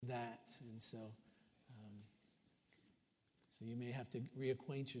And so you may have to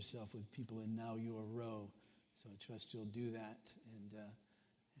reacquaint yourself with people in Now Your Row. So I trust you'll do that, and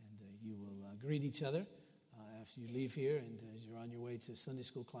you will greet each other after you leave here, and as you're on your way to Sunday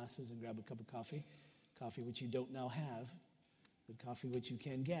school classes, and grab a cup of coffee which you don't now have, but coffee which you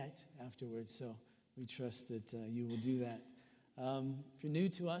can get afterwards. So we trust that you will do that. If you're new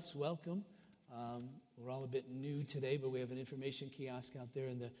to us, welcome. We're all a bit new today, but we have an information kiosk out there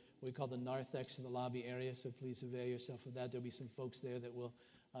in what we call the narthex of the lobby area, so please avail yourself of that. There'll be some folks there that will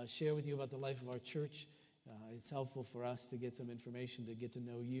share with you about the life of our church. It's helpful for us to get some information, to get to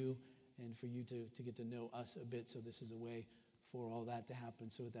know you, and for you to get to know us a bit, so this is a way for all that to happen.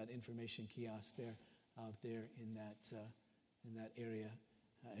 So with that information kiosk there, out there in that area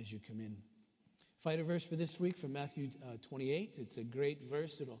as you come in. Fighter verse for this week from Matthew 28. It's a great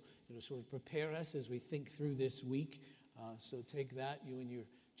verse. It'll sort of prepare us as we think through this week. So take that, you and your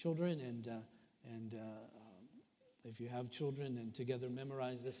children, and if you have children, and together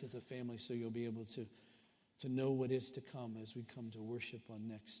memorize this as a family, so you'll be able to know what is to come as we come to worship on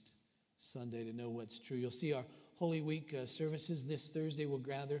next Sunday, to know what's true. You'll see our Holy Week services this Thursday. We'll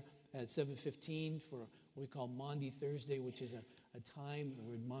gather at 7:15 for what we call Maundy Thursday, which is a time, the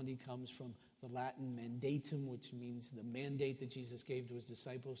word Maundy comes from the Latin mandatum, which means the mandate that Jesus gave to his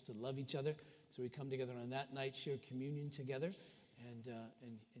disciples to love each other. So we come together on that night, share communion together,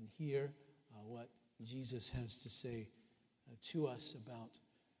 and hear what Jesus has to say to us about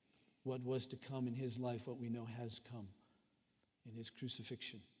what was to come in his life, what we know has come in his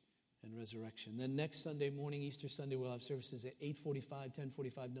crucifixion and resurrection. Then next Sunday morning, Easter Sunday, we'll have services at 8:45,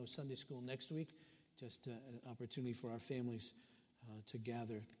 10:45, no Sunday school next week. Just an opportunity for our families to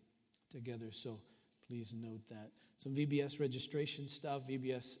gather together. So please note that. Some VBS registration stuff,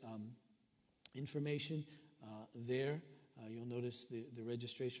 VBS information there. You'll notice the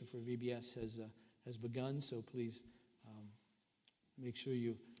registration for VBS has begun. So please make sure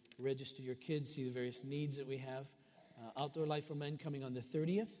you register your kids, see the various needs that we have. Outdoor Life for Men coming on the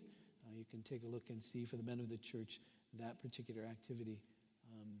 30th. You can take a look and see for the men of the church that particular activity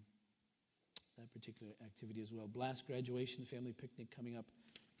as well. Blast graduation, family picnic coming up.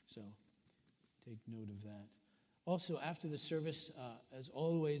 So take note of that. Also, after the service, as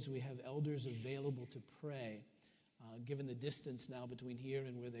always, we have elders available to pray. Given the distance now between here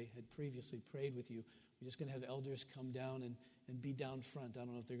and where they had previously prayed with you, we're just going to have elders come down and be down front. I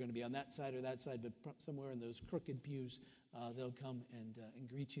don't know if they're going to be on that side or that side, but somewhere in those crooked pews, they'll come and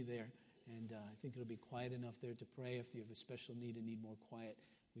greet you there. And I think it'll be quiet enough there to pray. If you have a special need and need more quiet,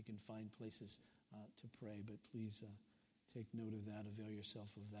 we can find places to pray. But please take note of that. Avail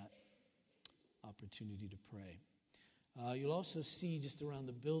yourself of that opportunity to pray. You'll also see just around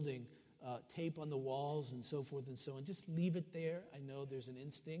the building tape on the walls and so forth and so on. Just leave it there. I know there's an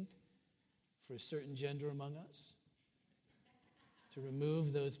instinct for a certain gender among us to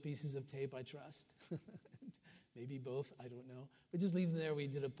remove those pieces of tape, I trust. Maybe both, I don't know. But just leave them there. We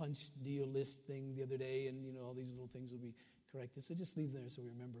did a punch deal list thing the other day, and all these little things will be corrected. So just leave them there so we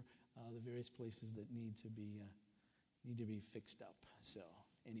remember the various places that need to be fixed up. So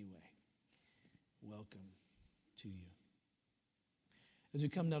anyway, welcome to you. As we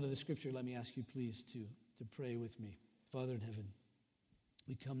come now to the scripture, let me ask you please to pray with me. Father in heaven,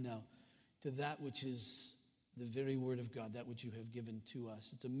 we come now to that which is the very word of God, that which you have given to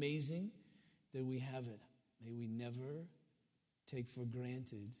us. It's amazing that we have it. May we never take for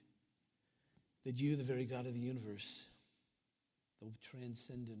granted that you, the very God of the universe, the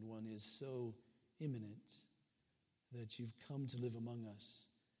transcendent one, is so immanent that you've come to live among us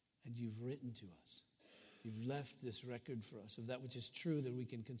and you've written to us. You've left this record for us of that which is true that we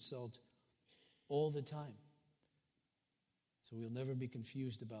can consult all the time. So we'll never be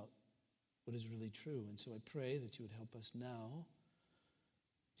confused about what is really true. And so I pray that you would help us now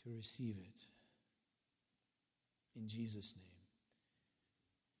to receive it. In Jesus'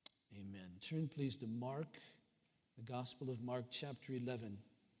 name, amen. Turn please to Mark, the Gospel of Mark, chapter 11.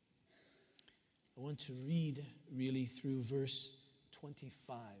 I want to read really through verse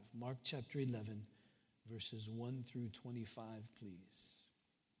 25. Mark chapter 11, verses 1 through 25, please.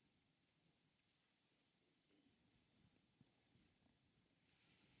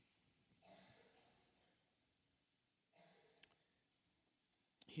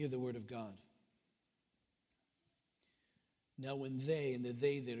 Hear the word of God. Now when they, and the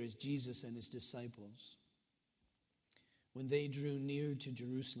they there is Jesus and his disciples, when they drew near to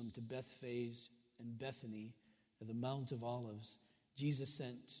Jerusalem, to Bethphage and Bethany at the Mount of Olives, Jesus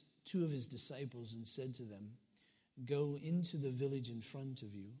sent two of his disciples and said to them, "Go into the village in front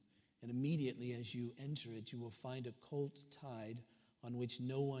of you, and immediately as you enter it, you will find a colt tied on which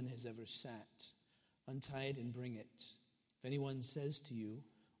no one has ever sat. Untie it and bring it. If anyone says to you,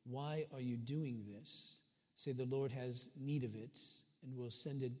 'Why are you doing this?' say, 'The Lord has need of it, and will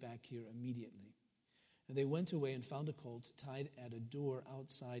send it back here immediately.' And they went away and found a colt tied at a door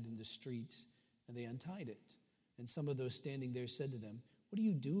outside in the street, and they untied it. And some of those standing there said to them, 'What are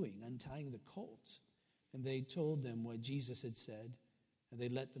you doing, untying the colt?' And they told them what Jesus had said, and they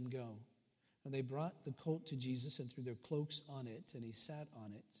let them go. And they brought the colt to Jesus and threw their cloaks on it, and he sat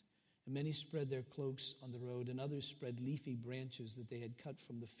on it. And many spread their cloaks on the road, and others spread leafy branches that they had cut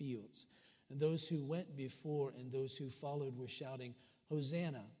from the fields. And those who went before and those who followed were shouting,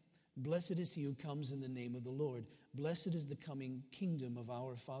 'Hosanna! Blessed is he who comes in the name of the Lord. Blessed is the coming kingdom of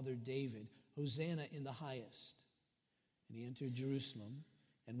our father David. Hosanna in the highest.' And he entered Jerusalem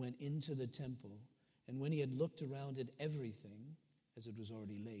and went into the temple. And when he had looked around at everything, as it was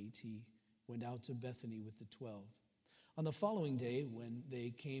already late, he went out to Bethany with the 12. On the following day, when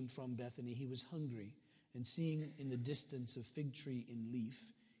they came from Bethany, he was hungry. And seeing in the distance a fig tree in leaf,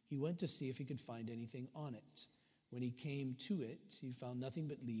 he went to see if he could find anything on it. When he came to it, he found nothing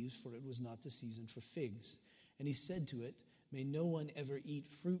but leaves, for it was not the season for figs. And he said to it, 'May no one ever eat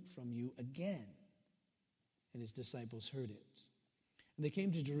fruit from you again.' And his disciples heard it. And they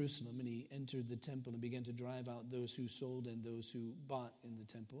came to Jerusalem, and he entered the temple and began to drive out those who sold and those who bought in the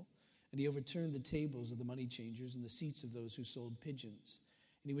temple. And he overturned the tables of the money changers and the seats of those who sold pigeons.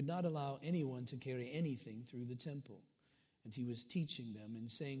 And he would not allow anyone to carry anything through the temple. And he was teaching them and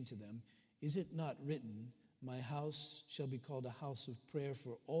saying to them, 'Is it not written, My house shall be called a house of prayer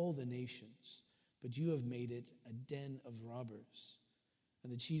for all the nations, but you have made it a den of robbers?'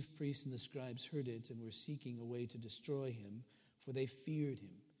 And the chief priests and the scribes heard it and were seeking a way to destroy him, for they feared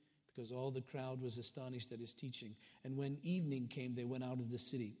him, because all the crowd was astonished at his teaching. And when evening came, they went out of the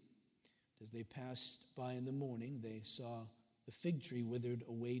city. As they passed by in the morning, they saw the fig tree withered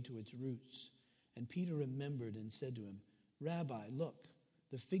away to its roots. And Peter remembered and said to him, 'Rabbi, look,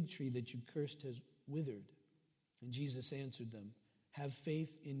 the fig tree that you cursed has withered.' And Jesus answered them, 'Have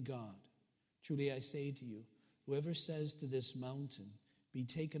faith in God. Truly I say to you, whoever says to this mountain, Be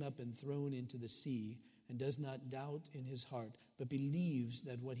taken up and thrown into the sea, and does not doubt in his heart, but believes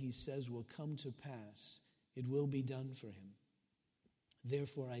that what he says will come to pass, it will be done for him.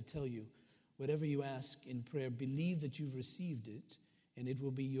 Therefore I tell you, whatever you ask in prayer, believe that you've received it, and it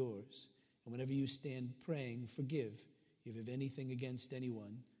will be yours. And whenever you stand praying, forgive if you have anything against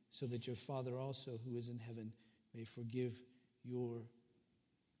anyone, so that your Father also, who is in heaven, may forgive your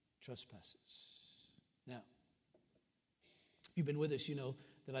trespasses.'" Now, if you've been with us, you know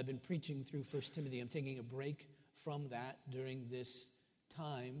that I've been preaching through 1 Timothy. I'm taking a break from that during this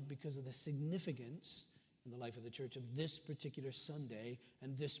time because of the significance in the life of the church of this particular Sunday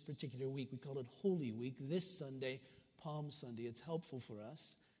and this particular week. We call it Holy Week. This Sunday, Palm Sunday. It's helpful for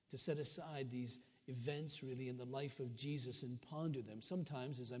us to set aside these events really in the life of Jesus and ponder them.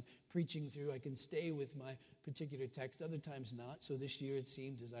 Sometimes as I'm preaching through, I can stay with my particular text, other times not. So this year it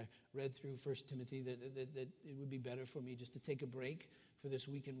seemed as I read through 1 Timothy that it would be better for me just to take a break for this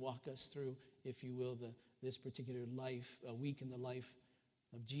week and walk us through, if you will, this particular week in the life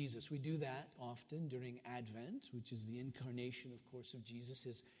of Jesus. We do that often during Advent, which is the incarnation, of course, of Jesus,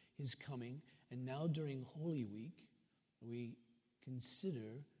 his coming. And now during Holy Week, we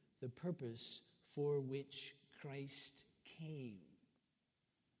consider the purpose for which Christ came.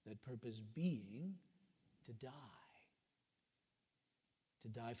 That purpose being to die. To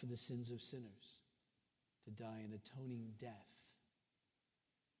die for the sins of sinners. To die an atoning death.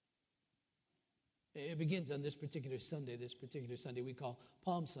 It begins on this particular Sunday we call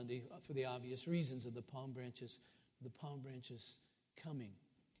Palm Sunday for the obvious reasons of the palm branches coming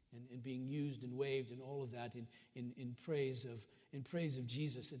and being used and waved and all of that in praise of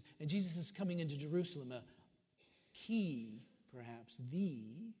Jesus. And Jesus is coming into Jerusalem, a key, perhaps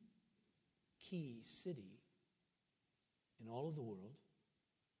the key city in all of the world,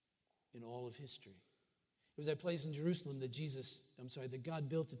 in all of history. It was that place in Jerusalem that God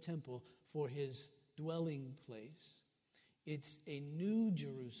built a temple for his dwelling place. It's a new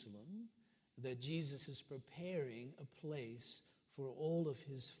Jerusalem that Jesus is preparing a place for all of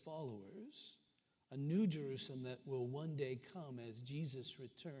his followers. A new Jerusalem that will one day come as Jesus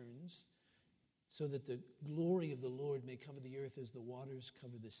returns, so that the glory of the Lord may cover the earth as the waters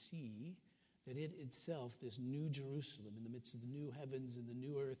cover the sea, that it itself, this new Jerusalem, in the midst of the new heavens and the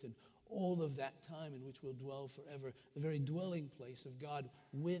new earth and all of that time in which we'll dwell forever, the very dwelling place of God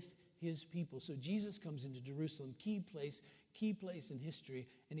with his people. So Jesus comes into Jerusalem, key place in history,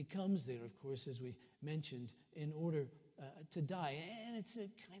 and he comes there, of course, as we mentioned, in order to die. And it's a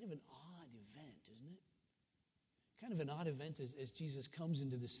kind of an odd event, isn't it? kind of an odd event as Jesus comes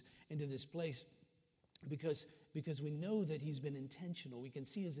into this place, because we know that he's been intentional. We can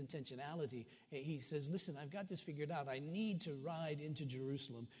see his intentionality. He says, listen, I've got this figured out. I need to ride into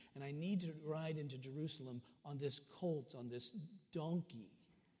Jerusalem, and I need to ride into Jerusalem on this colt, on this donkey.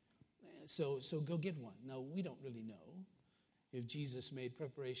 So go get one. Now, we don't really know if Jesus made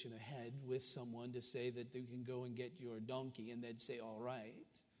preparation ahead with someone to say that you can go and get your donkey, and they'd say, all right.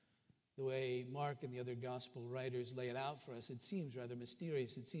 The way Mark and the other gospel writers lay it out for us, it seems rather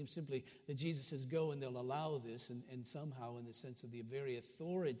mysterious. It seems simply that Jesus says, go, and they'll allow this, and somehow in the sense of the very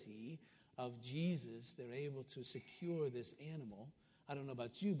authority of Jesus, they're able to secure this animal. I don't know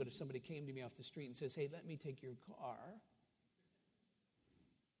about you, but if somebody came to me off the street and says, hey, let me take your car,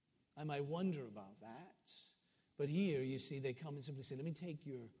 I might wonder about that. But here, you see, they come and simply say, let me take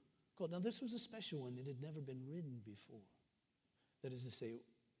your colt. Now, this was a special one. It had never been ridden before. That is to say,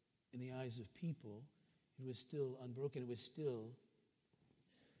 in the eyes of people, it was still unbroken. It was still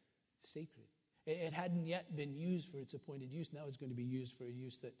sacred. It hadn't yet been used for its appointed use. Now it's going to be used for a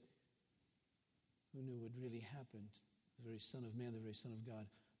use that who knew would really happen. The very Son of Man, the very Son of God,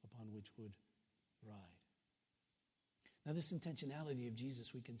 upon which would ride. Now, this intentionality of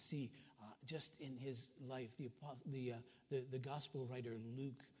Jesus we can see just in his life. The gospel writer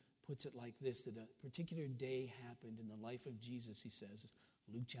Luke puts it like this, that a particular day happened in the life of Jesus, he says,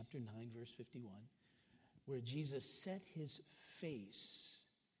 Luke chapter 9, verse 51, where Jesus set his face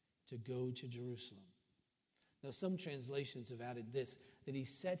to go to Jerusalem. Now, some translations have added this, that he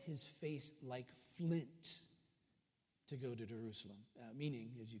set his face like flint to go to Jerusalem,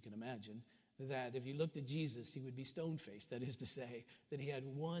 meaning, as you can imagine, that if you looked at Jesus, he would be stone-faced. That is to say, that he had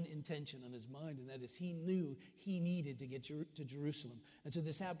one intention on his mind, and that is he knew he needed to get to Jerusalem. And so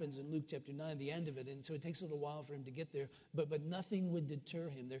this happens in Luke chapter 9, the end of it, and so it takes a little while for him to get there, but nothing would deter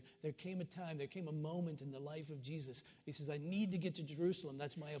him. There came a time, there came a moment in the life of Jesus. He says, I need to get to Jerusalem.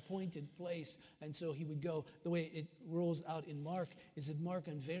 That's my appointed place. And so he would go. The way it rolls out in Mark is that Mark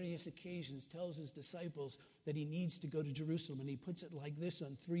on various occasions tells his disciples that he needs to go to Jerusalem, and he puts it like this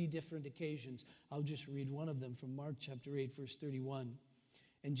on 3 different occasions. I'll just read one of them from Mark chapter 8, verse 31.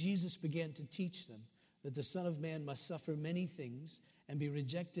 And Jesus began to teach them that the Son of Man must suffer many things and be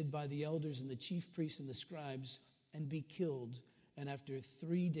rejected by the elders and the chief priests and the scribes and be killed, and after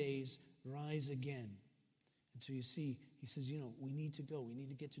 3 days rise again. And so you see, he says, we need to go. We need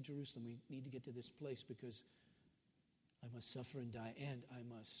to get to Jerusalem. We need to get to this place because I must suffer and die, and I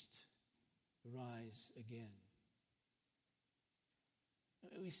must rise again.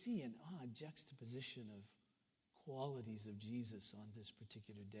 We see an odd juxtaposition of qualities of Jesus on this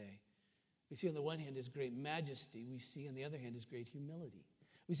particular day. We see on the one hand his great majesty. We see on the other hand his great humility.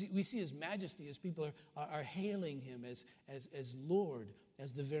 We see his majesty as people are hailing him as Lord,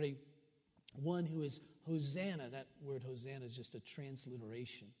 as the very one who is Hosanna. That word Hosanna is just a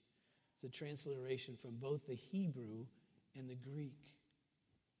transliteration. It's a transliteration from both the Hebrew and the Greek.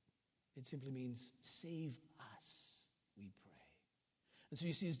 It simply means, save us, we pray. And so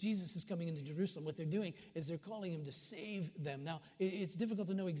you see, as Jesus is coming into Jerusalem, what they're doing is they're calling him to save them. Now, it's difficult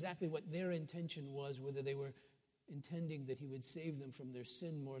to know exactly what their intention was, whether they were intending that he would save them from their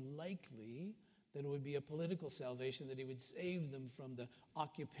sin. More likely that it would be a political salvation, that he would save them from the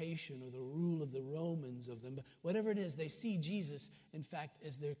occupation or the rule of the Romans of them. But whatever it is, they see Jesus, in fact,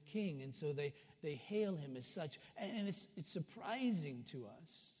 as their king, and so they hail him as such. And it's surprising to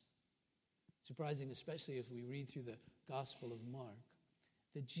us, surprising especially if we read through the Gospel of Mark,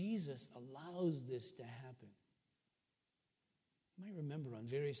 that Jesus allows this to happen. You might remember on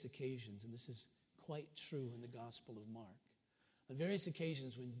various occasions, and this is quite true in the Gospel of Mark, on various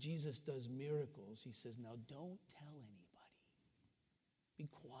occasions when Jesus does miracles, he says, now don't tell anybody. Be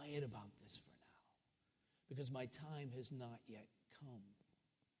quiet about this for now, because my time has not yet come.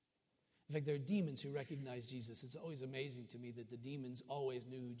 In fact, there are demons who recognize Jesus. It's always amazing to me that the demons always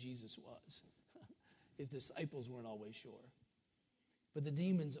knew who Jesus was. His disciples weren't always sure. But the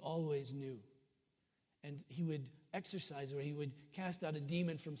demons always knew. And he would exorcise, or he would cast out a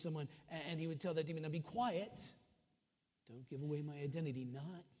demon from someone, and he would tell that demon, now be quiet. Don't give away my identity.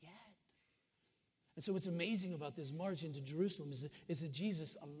 Not yet. And so what's amazing about this march into Jerusalem is that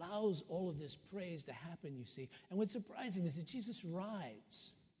Jesus allows all of this praise to happen, you see. And what's surprising is that Jesus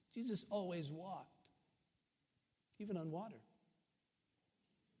rides. Jesus always walked, even on water.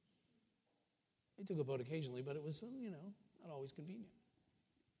 He took a boat occasionally, but it was, not always convenient.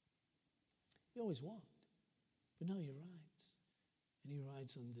 He always walked. But now he rides. And he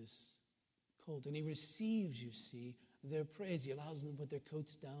rides on this colt. And he receives, you see, their praise. He allows them to put their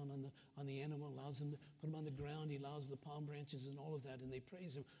coats down on the animal, allows them to put them on the ground. He allows the palm branches and all of that, and they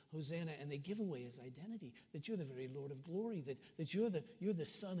praise him, Hosanna, and they give away his identity, that you're the very Lord of glory, that you're the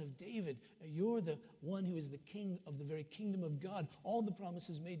Son of David, you're the one who is the King of the very kingdom of God. All the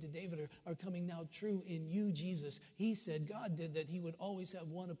promises made to David are coming now true in you, Jesus. He said, God did, that he would always have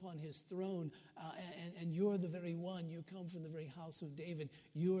one upon his throne, and you're the very one. You come from the very house of David.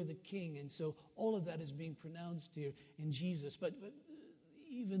 You're the King, and so all of that is being pronounced here in Jesus. But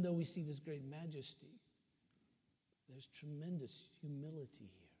even though we see this great majesty, there's tremendous humility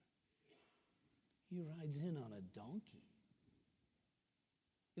here. He rides in on a donkey.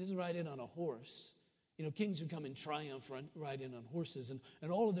 He doesn't ride in on a horse. You know, kings who come in triumph ride in on horses,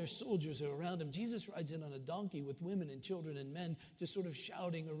 and all of their soldiers are around him. Jesus rides in on a donkey with women and children and men just sort of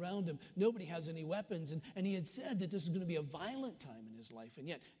shouting around him. Nobody has any weapons, and he had said that this is going to be a violent time in his life, and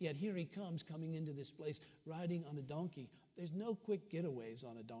yet here he comes coming into this place riding on a donkey. There's no quick getaways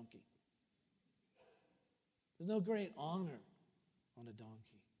on a donkey. There's no great honor on a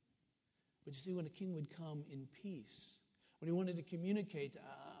donkey. But you see, when a king would come in peace, when he wanted to communicate,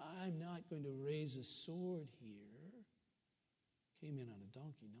 I'm not going to raise a sword here, came in on a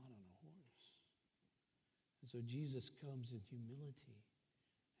donkey, not on a horse. And so Jesus comes in humility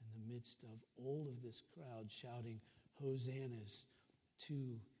in the midst of all of this crowd shouting hosannas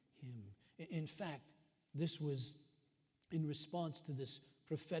to him. In fact, this was in response to this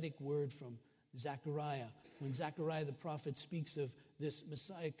prophetic word from Zechariah. When Zechariah the prophet speaks of this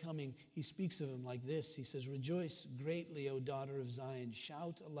Messiah coming, he speaks of him like this. He says, "Rejoice greatly, O daughter of Zion.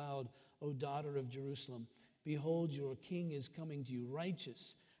 Shout aloud, O daughter of Jerusalem. Behold, your king is coming to you,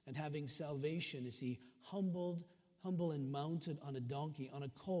 righteous and having salvation. Is he humble and mounted on a donkey, on a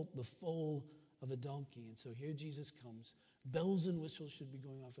colt, the foal of a donkey." And so here Jesus comes. Bells and whistles should be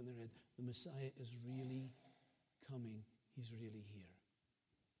going off in their head. The Messiah is really coming. He's really here.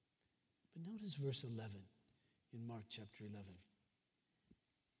 But notice verse 11 in Mark chapter 11.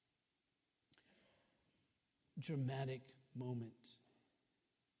 Dramatic moment.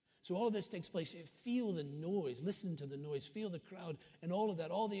 So all of this takes place. Feel the noise. Listen to the noise. Feel the crowd and all of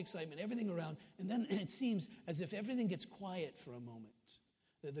that, all the excitement, everything around. And then it seems as if everything gets quiet for a moment.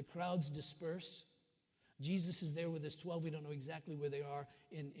 The crowds disperse. Jesus is there with his 12. We don't know exactly where they are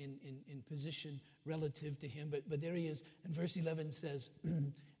in position relative to him, but there he is. And verse 11 says,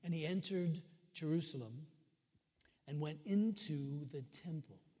 "And he entered Jerusalem and went into the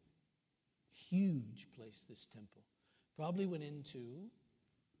temple." Huge place, this temple. Probably went into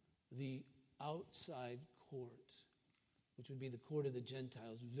the outside court, which would be the court of the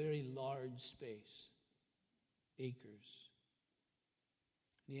Gentiles. Very large space, acres.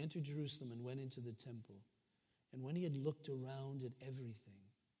 And he entered Jerusalem and went into the temple. And when he had looked around at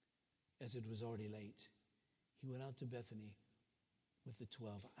everything, as it was already late, he went out to Bethany with the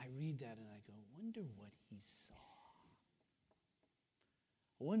 12. I read that and I go, wonder what he saw.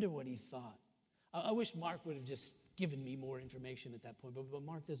 I wonder what he thought. I wish Mark would have just given me more information at that point, but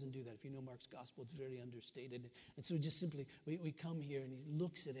Mark doesn't do that. If you know Mark's gospel, it's very understated. And so just simply, we come here and he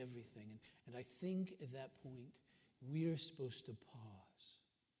looks at everything. And I think at that point, we're supposed to pause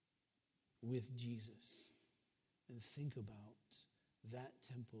with Jesus and think about that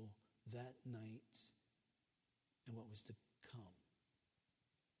temple, that night, and what was to come.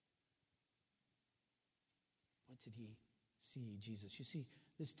 What did he see, Jesus? You see,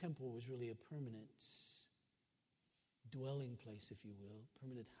 this temple was really a permanent dwelling place, if you will,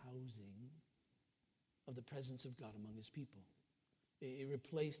 permanent housing of the presence of God among his people. It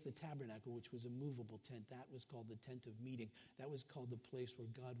replaced the tabernacle, which was a movable tent. That was called the tent of meeting. That was called the place where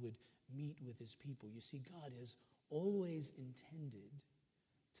God would meet with his people. You see, God has always intended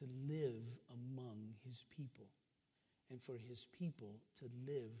to live among his people and for his people to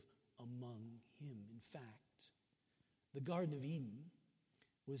live among him. In fact, the Garden of Eden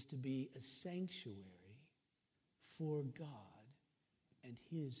was to be a sanctuary for God and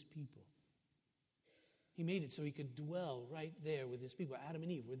his people. He made it so he could dwell right there with his people. Adam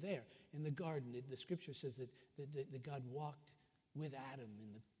and Eve were there in the garden. The scripture says that God walked with Adam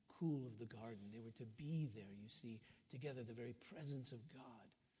in the cool of the garden. They were to be there, you see, together, the very presence of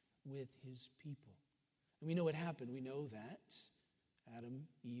God with his people. And we know what happened. We know that Adam,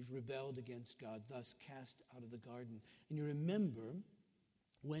 Eve rebelled against God, thus cast out of the garden. And you remember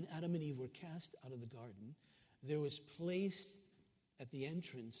when Adam and Eve were cast out of the garden, there was placed at the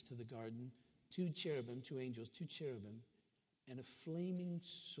entrance to the garden two angels, two cherubim, and a flaming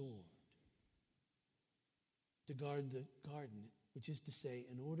sword to guard the garden, which is to say,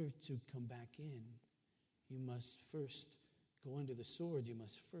 in order to come back in, you must first go under the sword, you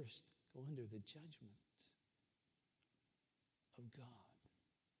must first go under the judgment. of God.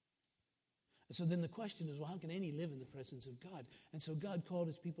 And so then the question is, well, how can any live in the presence of God? And so God called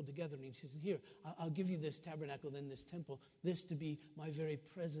his people together, and he says, here, I'll give you this tabernacle, then this temple, this to be my very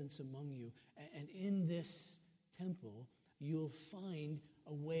presence among you. And in this temple, you'll find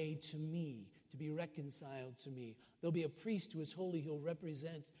a way to me, to be reconciled to me. There'll be a priest who is holy. He'll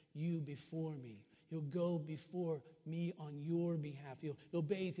represent you before me. He'll go before me on your behalf. He'll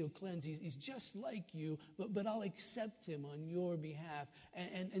bathe, he'll cleanse. He's just like you, but I'll accept him on your behalf.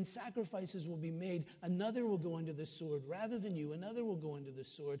 And sacrifices will be made. Another will go under the sword rather than you. Another will go under the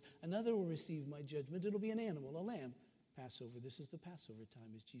sword. Another will receive my judgment. It'll be an animal, a lamb. Passover. This is the Passover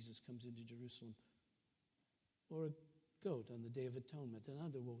time as Jesus comes into Jerusalem. Or a goat on the Day of Atonement.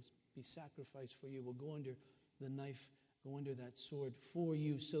 Another will be sacrificed for you. Will go under the knife, go under that sword for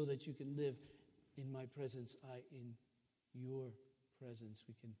you so that you can live in my presence, in your presence.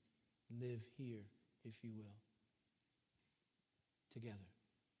 We can live here, if you will, together.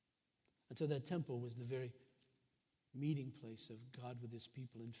 And so that temple was the very meeting place of God with his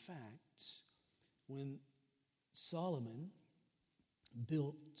people. In fact, when Solomon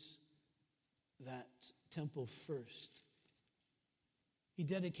built that temple first, he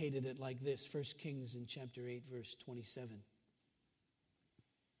dedicated it like this, 1 Kings in chapter 8, verse 27.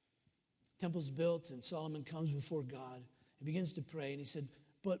 Temple's built, and Solomon comes before God and begins to pray, and he said,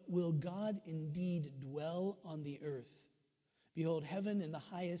 but will God indeed dwell on the earth? Behold, heaven and the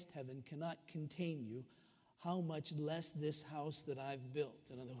highest heaven cannot contain you. How much less this house that I've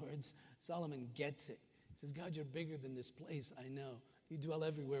built? In other words, Solomon gets it. He says, God, you're bigger than this place, I know. You dwell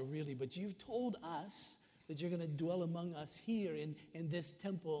everywhere, really, but you've told us that you're going to dwell among us here in this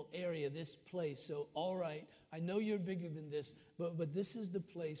temple area, this place. So, all right, I know you're bigger than this, but this is the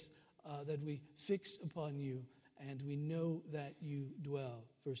place that we fix upon you, and we know that you dwell.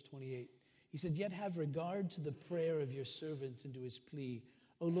 Verse 28. He said, yet have regard to the prayer of your servant and to his plea.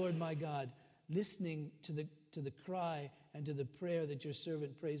 O Lord my God, listening to the cry and to the prayer that your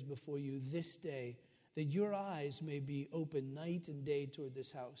servant prays before you this day, that your eyes may be open night and day toward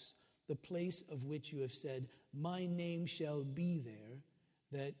this house, the place of which you have said, my name shall be there,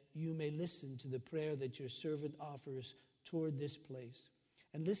 that you may listen to the prayer that your servant offers toward this place.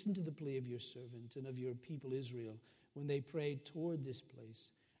 And listen to the plea of your servant and of your people Israel when they pray toward this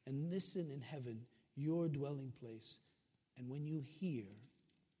place. And listen in heaven, your dwelling place. And when you hear,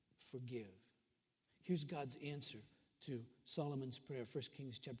 forgive. Here's God's answer to Solomon's prayer, 1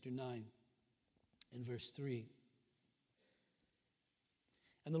 Kings chapter 9 and verse 3.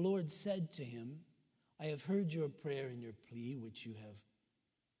 And the Lord said to him, I have heard your prayer and your plea, which you have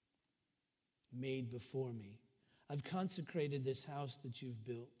made before me. I've consecrated this house that you've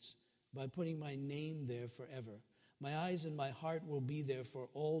built by putting my name there forever. My eyes and my heart will be there for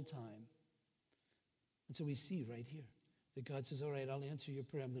all time. And so we see right here that God says, all right, I'll answer your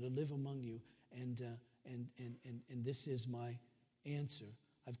prayer. I'm going to live among you. And this is my answer.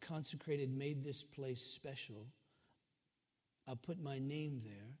 I've consecrated, made this place special. I'll put my name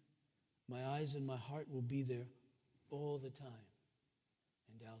there. My eyes and my heart will be there all the time.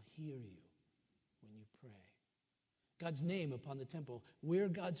 And I'll hear you when you pray. God's name upon the temple. Where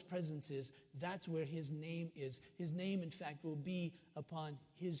God's presence is, that's where his name is. His name, in fact, will be upon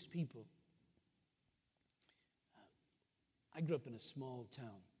his people. I grew up in a small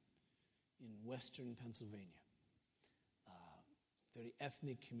town in western Pennsylvania. Very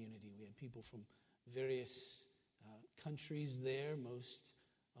ethnic community. We had people from various countries there. Most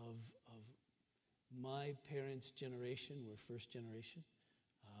of my parents' generation were first generation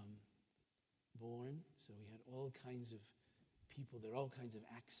born. So we had all kinds of people there, all kinds of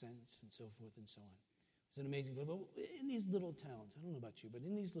accents and so forth and so on. It was an amazing place. But in these little towns, I don't know about you, but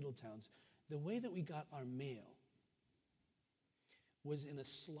in these little towns, the way that we got our mail was in a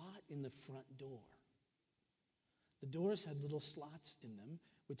slot in the front door. The doors had little slots in them,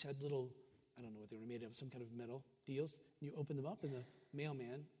 which had little, I don't know what they were made of, some kind of metal deals. And you open them up, and the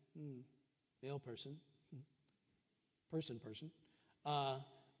mailman, mail person,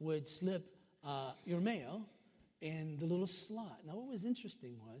 would slip your mail in the little slot. Now, what was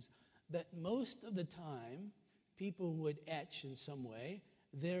interesting was that most of the time, people would etch in some way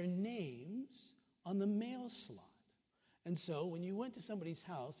their names on the mail slot. And so when you went to somebody's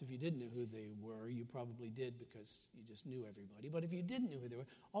house, if you didn't know who they were, you probably did because you just knew everybody. But if you didn't know who they were,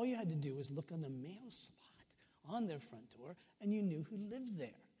 all you had to do was look on the mail slot on their front door, and you knew who lived there.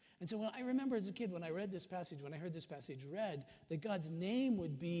 And so when I remember as a kid, when I heard this passage read, that God's name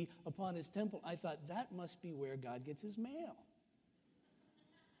would be upon his temple, I thought that must be where God gets his mail.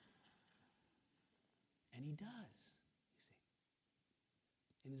 And he does, you see.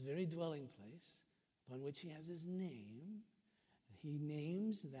 In his very dwelling place, upon which he has his name, he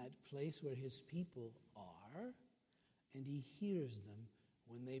names that place where his people are, and he hears them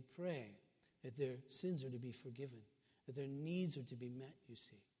when they pray, that their sins are to be forgiven, that their needs are to be met, you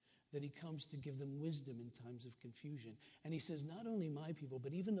see, that he comes to give them wisdom in times of confusion. And he says, not only my people,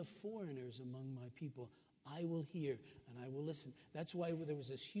 but even the foreigners among my people, I will hear and I will listen. That's why there was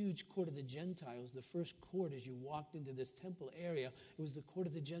this huge court of the Gentiles. The first court as you walked into this temple area, it was the court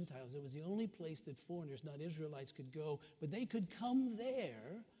of the Gentiles. It was the only place that foreigners, not Israelites, could go. But they could come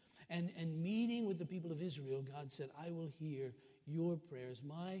there, and meeting with the people of Israel, God said, I will hear your prayers.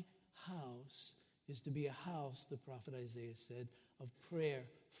 My house is to be a house, the prophet Isaiah said, of prayer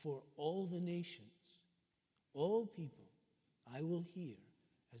for all the nations, all people. I will hear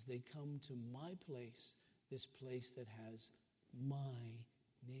as they come to my place, this place that has my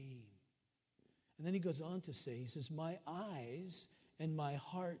name. And then he goes on to say, he says, my eyes and my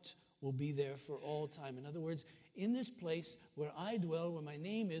heart will be there for all time. In other words, in this place where I dwell, where my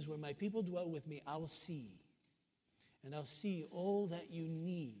name is, where my people dwell with me, I'll see. And I'll see all that you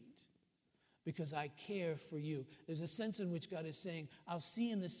need because I care for you. There's a sense in which God is saying, I'll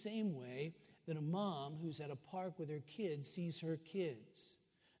see in the same way that a mom who's at a park with her kids sees her kids.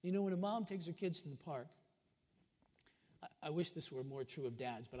 You know, when a mom takes her kids to the park, I wish this were more true of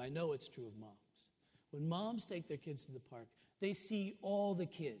dads, but I know it's true of moms. When moms take their kids to the park, they see all the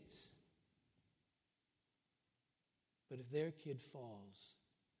kids. But if their kid falls,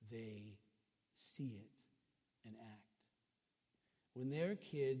 they see it and act. When their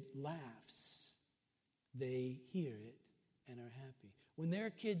kid laughs, they hear it and are happy. When their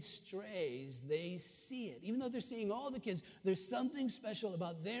kid strays, they see it. Even though they're seeing all the kids, there's something special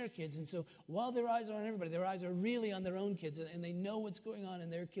about their kids. And so while their eyes are on everybody, their eyes are really on their own kids, and they know what's going on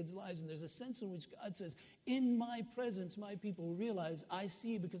in their kids' lives. And there's a sense in which God says, in my presence, my people will realize I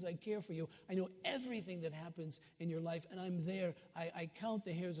see you because I care for you. I know everything that happens in your life, and I'm there. I count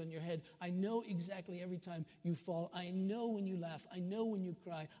the hairs on your head. I know exactly every time you fall. I know when you laugh. I know when you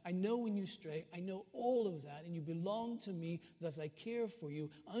cry. I know when you stray. I know all of that, and you belong to me, thus I care for you.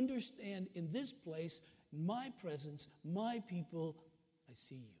 Understand, in this place, my presence, my people, I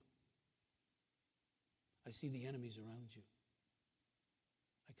see you. I see the enemies around you.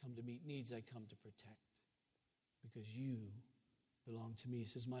 I come to meet needs. I come to protect because you belong to me. He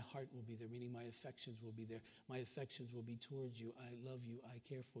says, my heart will be there, meaning my affections will be there. My affections will be towards you. I love you. I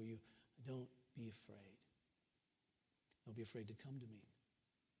care for you. Don't be afraid. Don't be afraid to come to me.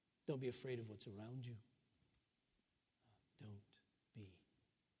 Don't be afraid of what's around you. Don't be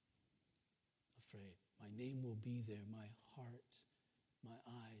afraid. My name will be there. My heart, my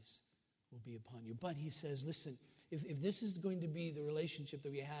eyes will be upon you. But he says, listen, if this is going to be the relationship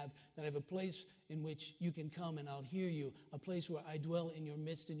that we have, that I have a place in which you can come and I'll hear you, a place where I dwell in your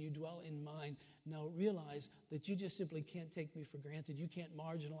midst and you dwell in mine, now realize that you just simply can't take me for granted. You can't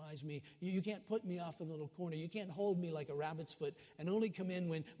marginalize me. You can't put me off in a little corner. You can't hold me like a rabbit's foot and only come in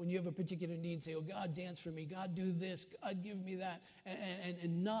when you have a particular need and say, oh, God, dance for me. God, do this. God, give me that.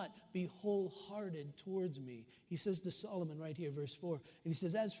 And not be wholehearted towards me. He says to Solomon right here, verse 4, and he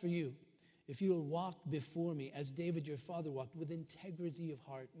says, as for you, if you will walk before me as David your father walked, with integrity of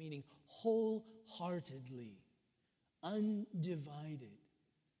heart, meaning wholeheartedly, undivided,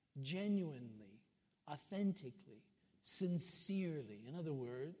 genuinely, authentically, sincerely. In other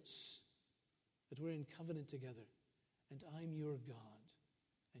words, that we're in covenant together, and I'm your God,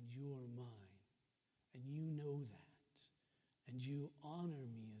 and you are mine, and you know that, and you honor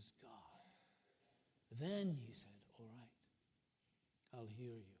me as God. Then he said, all right, I'll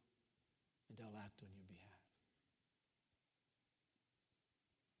hear you. And I'll act on your behalf.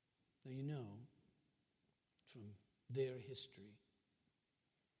 Now you know from their history,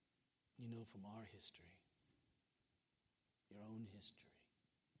 you know from our history, your own history,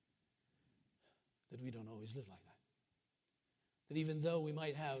 that we don't always live like that. That even though we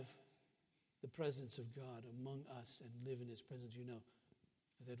might have the presence of God among us and live in his presence, you know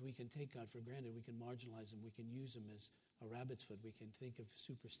that we can take God for granted, we can marginalize him, we can use him as a rabbit's foot, we can think of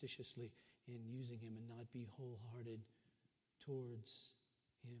superstitiously in using him and not be wholehearted towards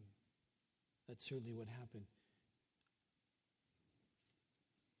him. That's certainly what happened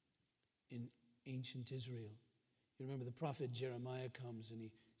in ancient Israel. You remember the prophet Jeremiah comes and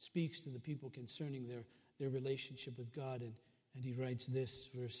he speaks to the people concerning their relationship with God, and he writes this,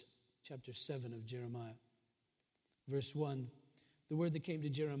 chapter 7 of Jeremiah. Verse 1, the word that came to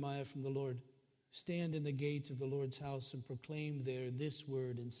Jeremiah from the Lord, stand in the gate of the Lord's house and proclaim there this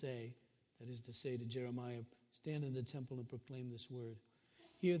word and say, that is to say to Jeremiah, stand in the temple and proclaim this word.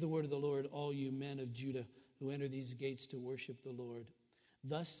 Hear the word of the Lord, all you men of Judah who enter these gates to worship the Lord.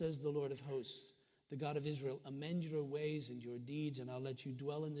 Thus says the Lord of hosts, the God of Israel, amend your ways and your deeds, and I'll let you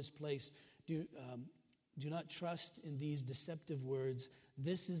dwell in this place. Do not trust in these deceptive words.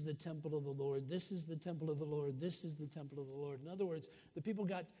 This is the temple of the Lord. This is the temple of the Lord. This is the temple of the Lord. In other words, the people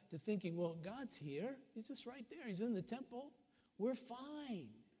got to thinking, well, God's here. He's just right there. He's in the temple. We're fine.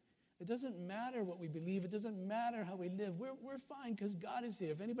 It doesn't matter what we believe. It doesn't matter how we live. We're fine because God is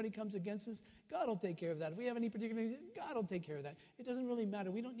here. If anybody comes against us, God will take care of that. If we have any particular reason, God will take care of that. It doesn't really matter.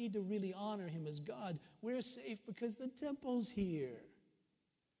 We don't need to really honor him as God. We're safe because the temple's here.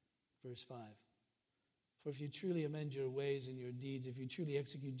 Verse 5. For if you truly amend your ways and your deeds, if you truly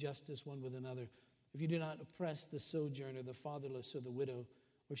execute justice one with another, if you do not oppress the sojourner, the fatherless, or the widow,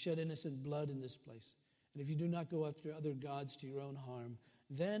 or shed innocent blood in this place, and if you do not go after other gods to your own harm,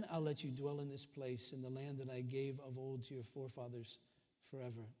 then I'll let you dwell in this place, in the land that I gave of old to your forefathers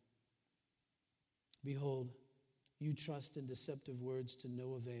forever. Behold, you trust in deceptive words to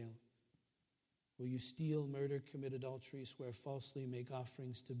no avail. Will you steal, murder, commit adultery, swear falsely, make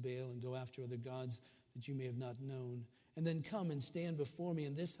offerings to Baal, and go after other gods that you may have not known, and then come and stand before me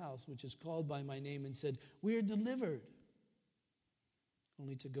in this house, which is called by my name, and said, we are delivered,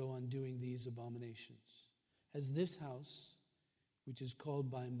 only to go on doing these abominations? Has this house, which is called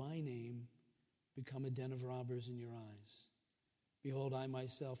by my name, become a den of robbers in your eyes? Behold, I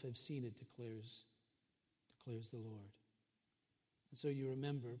myself have seen it, declares the Lord. And so you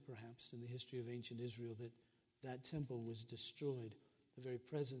remember, perhaps, in the history of ancient Israel, that temple was destroyed, the very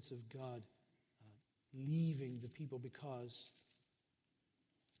presence of God leaving the people because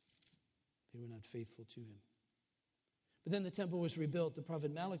they were not faithful to him. But then the temple was rebuilt. The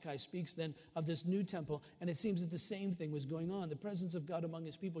prophet Malachi speaks then of this new temple, and it seems that the same thing was going on. The presence of God among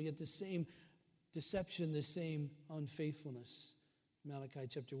his people, yet the same deception, the same unfaithfulness. Malachi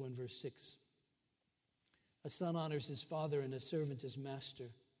chapter 1, verse 6. A son honors his father, and a servant his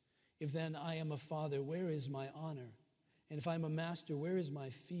master. If then I am a father, where is my honor? And if I'm a master, where is my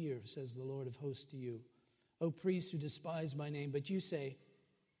fear, says the Lord of hosts to you? O priests who despise my name, but you say,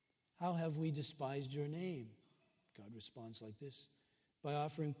 how have we despised your name? God responds like this, by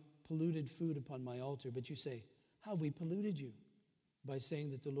offering polluted food upon my altar. But you say, how have we polluted you? By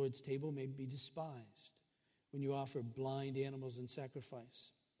saying that the Lord's table may be despised, when you offer blind animals in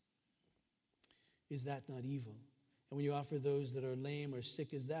sacrifice. Is that not evil? And when you offer those that are lame or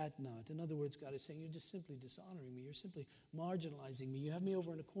sick, is that not? In other words, God is saying, you're just simply dishonoring me. You're simply marginalizing me. You have me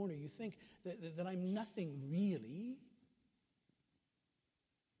over in a corner. You think that I'm nothing really.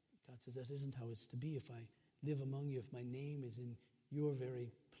 God says that isn't how it's to be. If I live among you, if my name is in your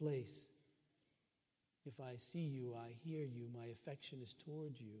very place, if I see you, I hear you, my affection is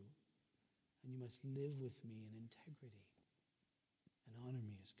toward you, and you must live with me in integrity and honor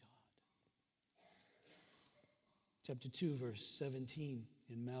me as God. Chapter 2, verse 17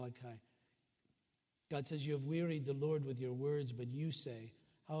 in Malachi. God says, you have wearied the Lord with your words, but you say,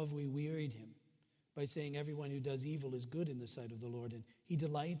 how have we wearied him? By saying everyone who does evil is good in the sight of the Lord, and he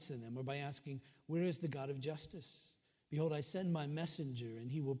delights in them, or by asking, where is the God of justice? Behold, I send my messenger, and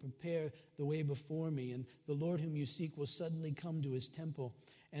he will prepare the way before me, and the Lord whom you seek will suddenly come to his temple,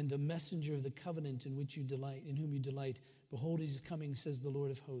 and the messenger of the covenant in whom you delight, behold, he is coming, says the Lord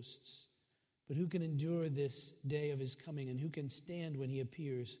of hosts. But who can endure this day of his coming, and who can stand when he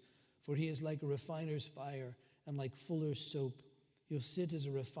appears? For he is like a refiner's fire and like fuller's soap. He'll sit as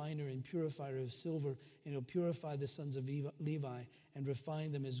a refiner and purifier of silver, and he'll purify the sons of Levi and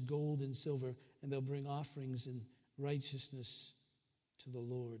refine them as gold and silver, and they'll bring offerings in righteousness to the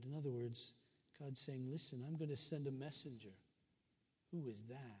Lord. In other words, God's saying, listen, I'm going to send a messenger. Who is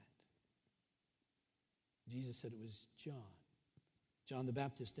that? Jesus said it was John the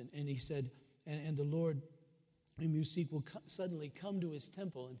Baptist, and he said, and the Lord whom you seek will suddenly come to his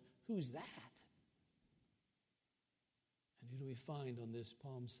temple. And who's that? And who do we find on this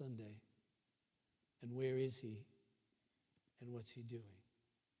Palm Sunday? And where is he? And what's he doing?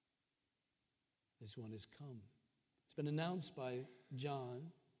 This one has come. It's been announced by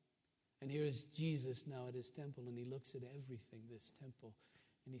John. And here is Jesus now at his temple, and he looks at everything, this temple.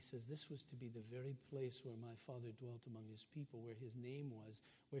 And he says, this was to be the very place where my Father dwelt among his people, where his name was,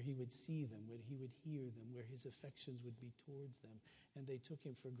 where he would see them, where he would hear them, where his affections would be towards them. And they took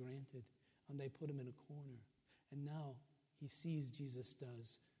him for granted, and they put him in a corner. And now he sees, Jesus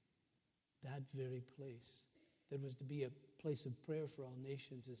does, that very place that was to be a place of prayer for all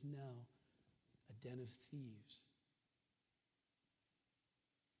nations is now a den of thieves.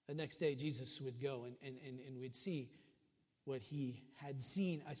 The next day, Jesus would go, and we'd see what he had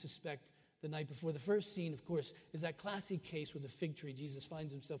seen, I suspect, the night before. The first scene, of course, is that classic case with a fig tree. Jesus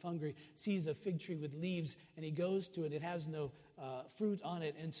finds himself hungry, sees a fig tree with leaves, and he goes to it. It has no fruit on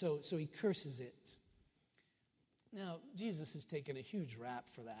it, and so he curses it. Now, Jesus has taken a huge rap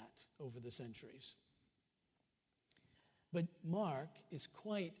for that over the centuries. But Mark is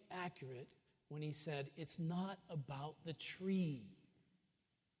quite accurate when he said, it's not about the tree.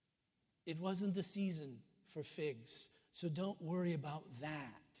 It wasn't the season for figs, so don't worry about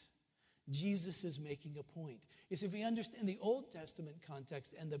that. Jesus is making a point. You see, if we understand the Old Testament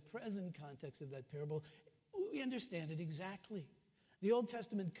context and the present context of that parable, we understand it exactly. The Old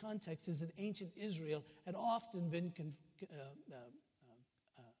Testament context is that ancient Israel had often been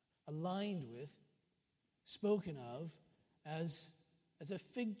aligned with, spoken of, as a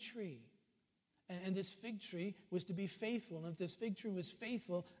fig tree. And this fig tree was to be faithful. And if this fig tree was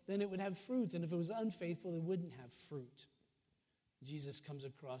faithful, then it would have fruit. And if it was unfaithful, it wouldn't have fruit. Jesus comes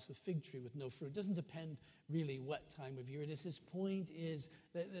across a fig tree with no fruit. It doesn't depend really what time of year it is. His point is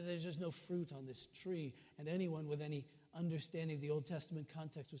that there's just no fruit on this tree. And anyone with any understanding of the Old Testament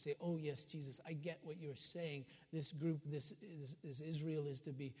context would say, oh yes, Jesus, I get what you're saying. This group, this Israel is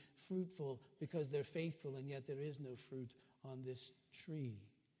to be fruitful because they're faithful, and yet there is no fruit on this tree.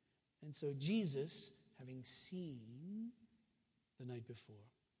 And so Jesus, having seen the night before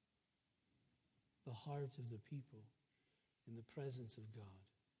the heart of the people in the presence of God,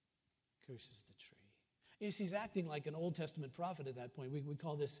 curses the tree. You see, he's acting like an Old Testament prophet at that point. We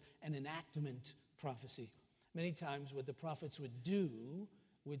call this an enactment prophecy. Many times what the prophets would do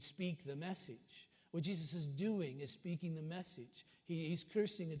would speak the message. What Jesus is doing is speaking the message. He's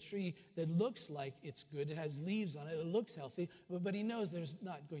cursing a tree that looks like it's good. It has leaves on it. It looks healthy. But he knows there's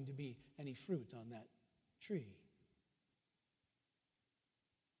not going to be any fruit on that tree.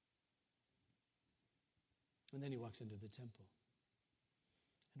 And then he walks into the temple.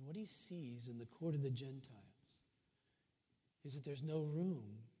 And what he sees in the court of the Gentiles is that there's no room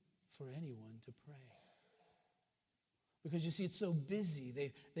for anyone to pray. Because you see, it's so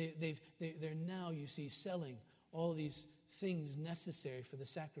busy. They're now, you see, selling all these things necessary for the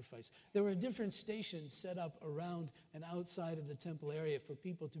sacrifice. There were different stations set up around and outside of the temple area for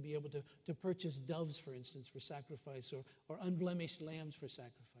people to be able to purchase doves, for instance, for sacrifice, or unblemished lambs for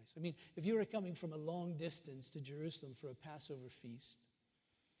sacrifice. I mean, if you were coming from a long distance to Jerusalem for a Passover feast,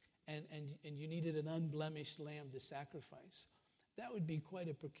 and you needed an unblemished lamb to sacrifice, that would be quite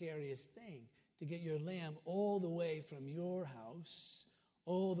a precarious thing, to get your lamb all the way from your house,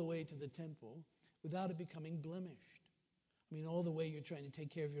 all the way to the temple, without it becoming blemished. I mean, all the way you're trying to take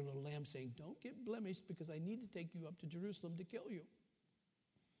care of your little lamb, saying, don't get blemished because I need to take you up to Jerusalem to kill you.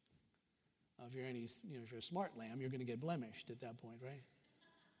 If you're a smart lamb, you're going to get blemished at that point, right?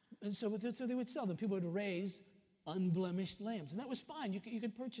 And so they would sell them. People would raise unblemished lambs, and that was fine. You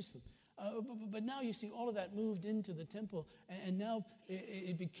could purchase them. But now you see all of that moved into the temple, and now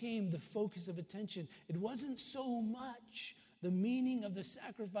it became the focus of attention. It wasn't so much the meaning of the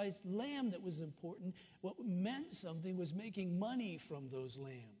sacrificed lamb that was important. What meant something was making money from those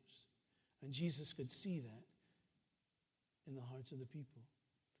lambs. And Jesus could see that in the hearts of the people.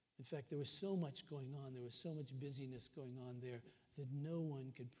 In fact, there was so much going on. There was so much busyness going on there that no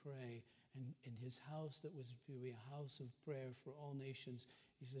one could pray. And in his house that was to be a house of prayer for all nations,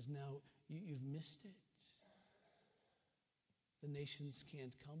 he says, now you've missed it. The nations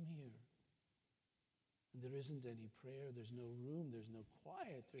can't come here. And there isn't any prayer. There's no room. There's no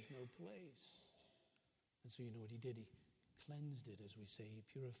quiet. There's no place. And so you know what he did? He cleansed it, as we say. He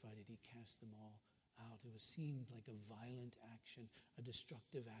purified it. He cast them all out. It seemed like a violent action, a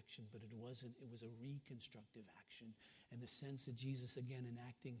destructive action, but it wasn't. It was a reconstructive action. And the sense that Jesus, again,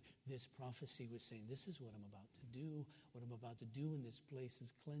 enacting this prophecy, was saying, this is what I'm about to do. What I'm about to do in this place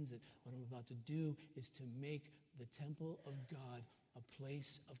is cleanse it. What I'm about to do is to make the temple of God a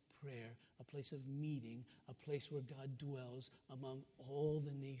place of prayer, a place of meeting, a place where God dwells among all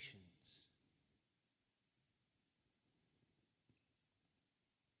the nations.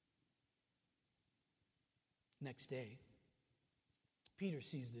 Next day, Peter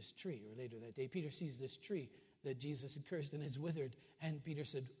sees this tree, or later that day, Peter sees this tree that Jesus had cursed and is withered. And Peter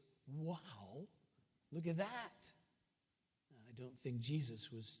said, wow, look at that. I don't think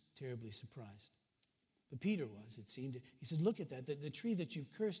Jesus was terribly surprised. But Peter was, it seemed. He said, look at that. The tree that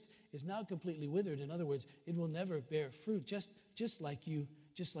you've cursed is now completely withered. In other words, it will never bear fruit, just like you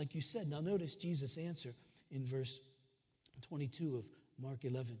said. Now notice Jesus' answer in verse 22 of Mark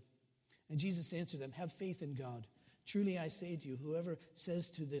 11. And Jesus answered them, have faith in God. Truly I say to you, whoever says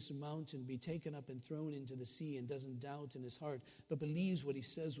to this mountain, be taken up and thrown into the sea, and doesn't doubt in his heart, but believes what he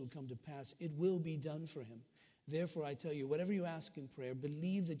says will come to pass, it will be done for him. Therefore I tell you, whatever you ask in prayer,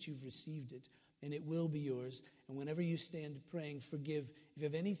 believe that you've received it, and it will be yours. And whenever you stand praying, forgive if you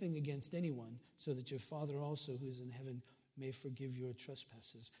have anything against anyone, so that your Father also who is in heaven may forgive your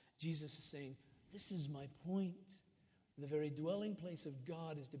trespasses. Jesus is saying, This is my point. The very dwelling place of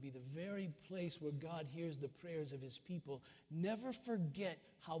God is to be the very place where God hears the prayers of his people. Never forget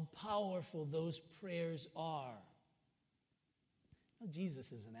how powerful those prayers are. Now,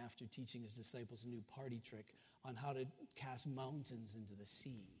 Jesus isn't after teaching his disciples a new party trick on how to cast mountains into the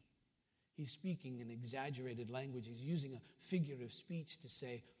sea. He's speaking in exaggerated language. He's using a figure of speech to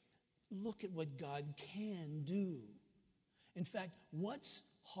say, look at what God can do. In fact, what's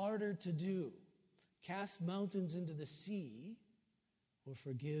harder to do? Cast mountains into the sea or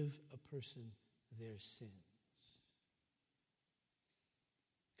forgive a person their sins?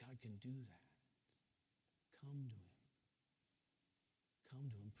 God can do that. Come to him.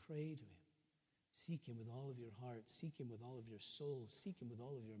 Come to him. Pray to him. Seek him with all of your heart. Seek him with all of your soul. Seek him with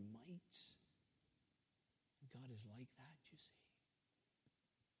all of your might. God is like that, you see.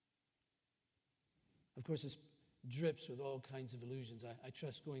 Of course, this drips with all kinds of illusions. I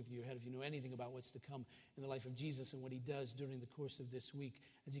trust going through your head, if you know anything about what's to come in the life of Jesus and what he does during the course of this week,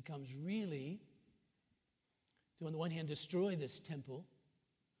 as he comes really to, on the one hand, destroy this temple,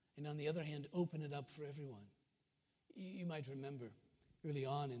 and on the other hand, open it up for everyone. You might remember early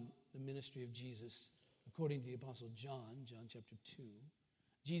on in the ministry of Jesus, according to the Apostle John, John chapter 2,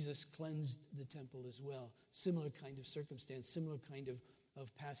 Jesus cleansed the temple as well. Similar kind of circumstance, similar kind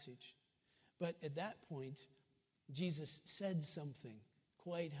of passage. But at that point, Jesus said something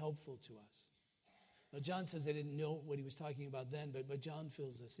quite helpful to us. Now, John says they didn't know what he was talking about then, but John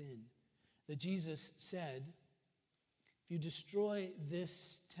fills us in. That Jesus said, if you destroy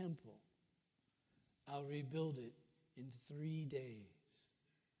this temple, I'll rebuild it in 3 days.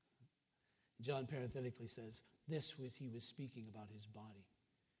 John parenthetically says, he was speaking about his body.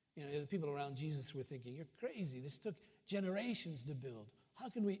 You know, the people around Jesus were thinking, you're crazy. This took generations to build. How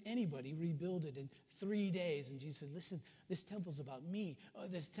can anybody rebuild it in 3 days? And Jesus said, listen, this temple's about me.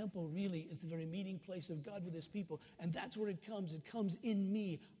 This temple really is the very meeting place of God with his people. And that's where it comes. It comes in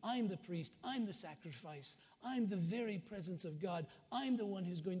me. I'm the priest. I'm the sacrifice. I'm the very presence of God. I'm the one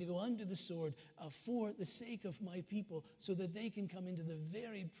who's going to go under the sword for the sake of my people so that they can come into the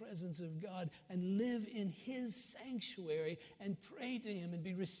very presence of God and live in his sanctuary and pray to him and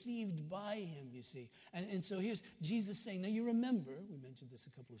be received by him, you see. And so here's Jesus saying, now you remember, we mentioned this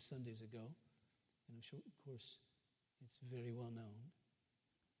a couple of Sundays ago, and I'm sure, of course, it's very well known,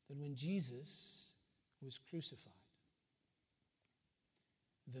 that when Jesus was crucified,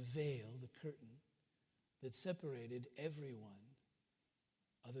 the veil, the curtain, that separated everyone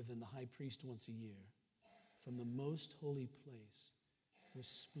other than the high priest once a year from the most holy place was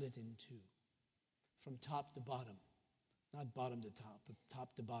split in two, from top to bottom. Not bottom to top, but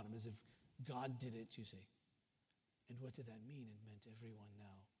top to bottom, as if God did it, you see. And what did that mean? It meant everyone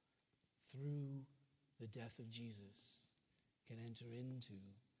now, through the death of Jesus, can enter into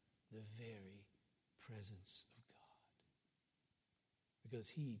the very presence of God. Because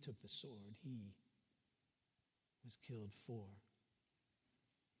he took the sword, he was killed for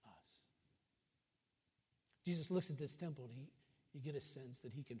us. Jesus looks at this temple and you get a sense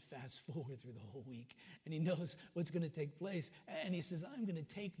that he can fast forward through the whole week and he knows what's going to take place. And he says, I'm going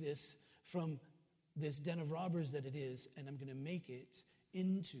to take this from this den of robbers that it is, and I'm going to make it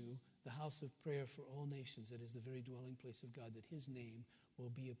into the house of prayer for all nations, that is the very dwelling place of God, that his name will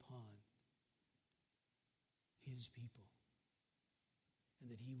be upon his people, and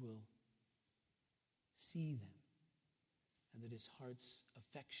that he will see them, and that his heart's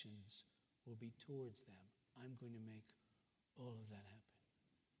affections will be towards them. I'm going to make all of that happen.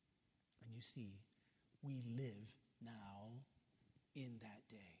 And you see, we live now in that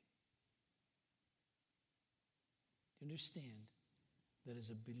day. Do you understand that as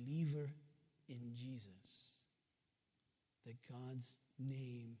a believer in Jesus, that God's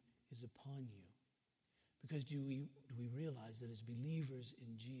name is upon you? Because do we realize that as believers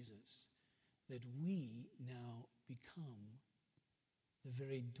in Jesus, that we now become the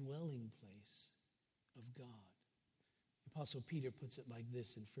very dwelling place of God? The Apostle Peter puts it like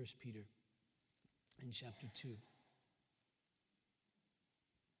this in 1 Peter in chapter 2.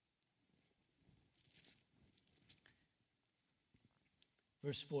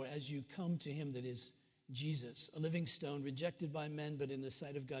 Verse 4, as you come to him, that is Jesus, a living stone, rejected by men, but in the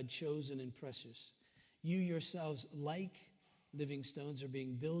sight of God, chosen and precious. You yourselves, like living stones, are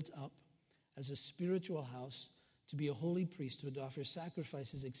being built up as a spiritual house to be a holy priesthood, to offer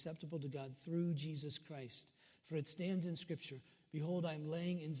sacrifices acceptable to God through Jesus Christ. For it stands in Scripture, behold, I am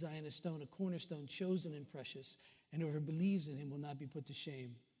laying in Zion a stone, a cornerstone, chosen and precious, and whoever believes in him will not be put to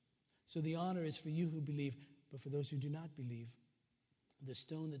shame. So the honor is for you who believe, but for those who do not believe, the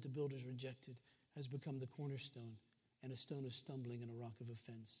stone that the builders rejected has become the cornerstone, and a stone of stumbling and a rock of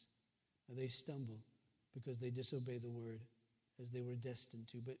offense. or they stumble because they disobey the word as they were destined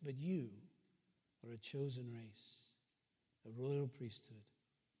to. But you are a chosen race, a royal priesthood,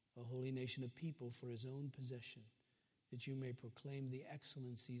 a holy nation of people for his own possession, that you may proclaim the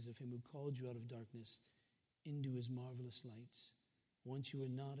excellencies of him who called you out of darkness into his marvelous lights. Once you were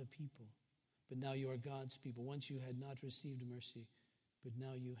not a people, but now you are God's people. Once you had not received mercy, but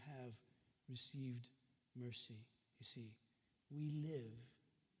now you have received mercy. You see, we live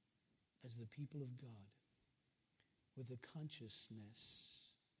as the people of God with the consciousness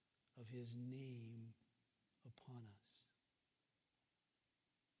of his name upon us.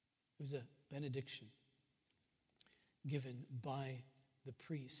 It was a benediction given by the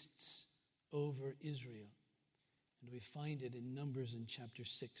priests over Israel. And we find it in Numbers in chapter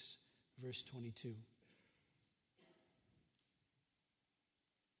 6, verse 22.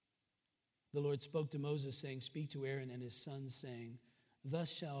 The Lord spoke to Moses, saying, speak to Aaron and his sons, saying,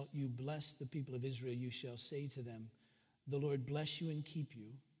 thus shall you bless the people of Israel. You shall say to them, the Lord bless you and keep you.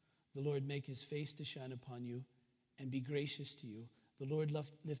 The Lord make his face to shine upon you and be gracious to you. The Lord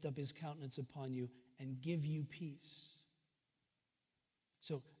lift up his countenance upon you and give you peace.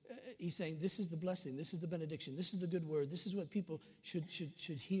 So he's saying, this is the blessing, this is the benediction, this is the good word, this is what people should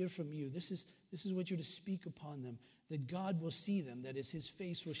hear from you. This is what you're to speak upon them, that God will see them, that is, his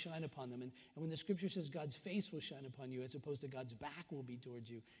face will shine upon them. And when the scripture says God's face will shine upon you as opposed to God's back will be towards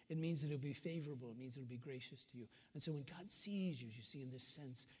you, it means that it'll be favorable, it means it'll be gracious to you. And so when God sees you, you see, in this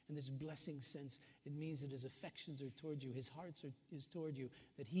sense, in this blessing sense, it means that his affections are toward you, his heart is toward you,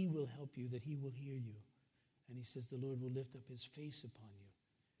 that he will help you, that he will hear you. And he says the Lord will lift up his face upon you.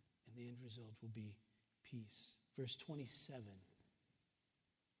 And the end result will be peace. Verse 27.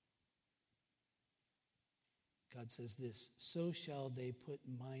 God says this, so shall they put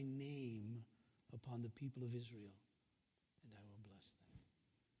my name upon the people of Israel, and I will bless them.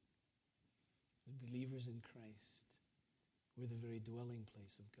 The believers in Christ, we're the very dwelling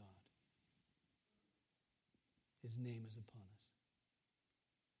place of God. His name is upon us.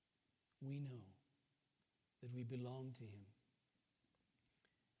 We know that we belong to him,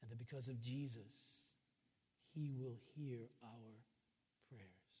 and that because of Jesus, he will hear our prayers.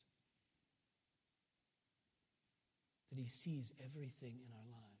 That he sees everything in our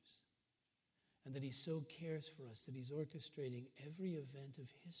lives. And that he so cares for us that he's orchestrating every event of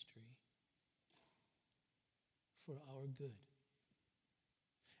history for our good.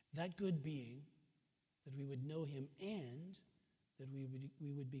 That good being that we would know him and that we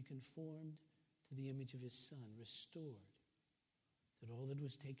would be conformed to the image of his Son, restored. That all that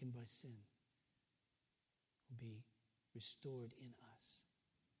was taken by sin will be restored in us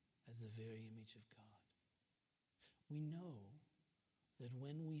as the very image of God. We know that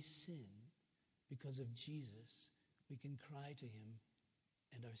when we sin, because of Jesus, we can cry to him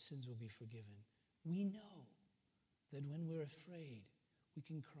and our sins will be forgiven. We know that when we're afraid, we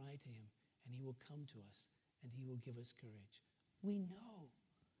can cry to him and he will come to us and he will give us courage. We know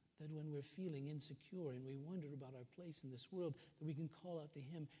that when we're feeling insecure and we wonder about our place in this world, that we can call out to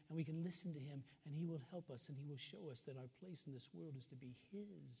him and we can listen to him and he will help us and he will show us that our place in this world is to be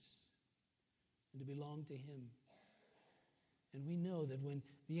his and to belong to him. And we know that when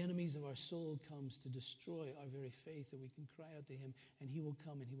the enemies of our soul comes to destroy our very faith, that we can cry out to him and he will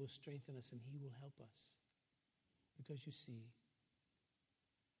come and he will strengthen us and he will help us. Because you see,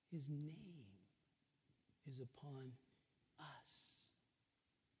 his name is upon us.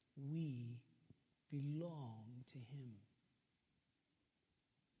 We belong to him.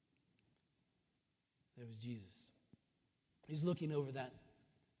 There was Jesus. He's looking over that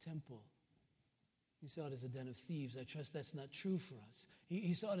temple. He saw it as a den of thieves. I trust that's not true for us.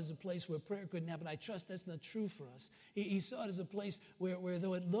 He saw it as a place where prayer couldn't happen. I trust that's not true for us. He saw it as a place where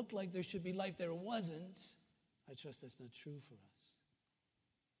though it looked like there should be life, there wasn't. I trust that's not true for us.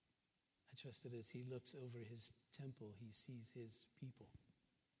 I trust that as he looks over his temple, he sees his people.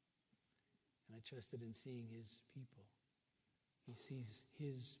 And I trust that in seeing his people, he sees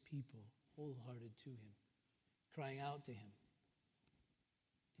his people wholehearted to him, crying out to him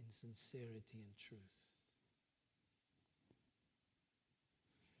in sincerity and truth.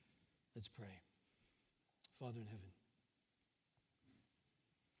 Let's pray. Father in heaven,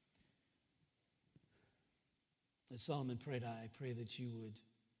 as Solomon prayed, I pray that you would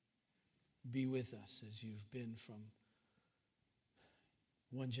be with us as you've been from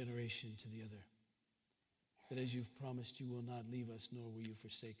one generation to the other. That as you've promised, you will not leave us, nor will you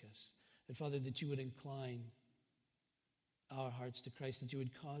forsake us. And Father, that you would incline our hearts to Christ, that you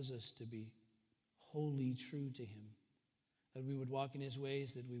would cause us to be wholly true to him, that we would walk in his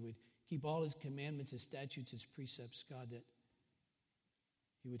ways, that we would keep all his commandments, his statutes, his precepts, God, that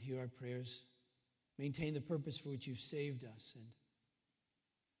you would hear our prayers, maintain the purpose for which you've saved us, and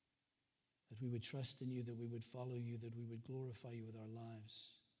that we would trust in you, that we would follow you, that we would glorify you with our lives,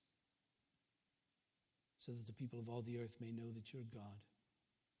 so that the people of all the earth may know that you're God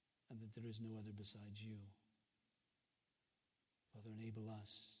and that there is no other besides you. Father, enable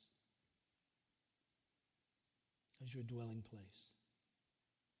us as your dwelling place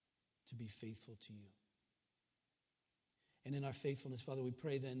to be faithful to you. And in our faithfulness, Father, we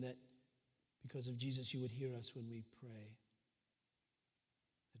pray then that because of Jesus, you would hear us when we pray,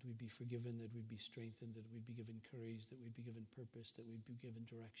 that we'd be forgiven, that we'd be strengthened, that we'd be given courage, that we'd be given purpose, that we'd be given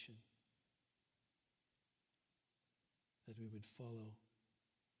direction, that we would follow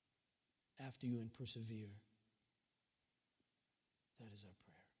after you and persevere. That is our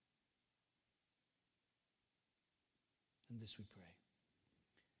prayer. And this we pray.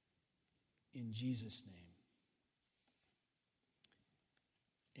 In Jesus' name,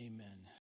 amen.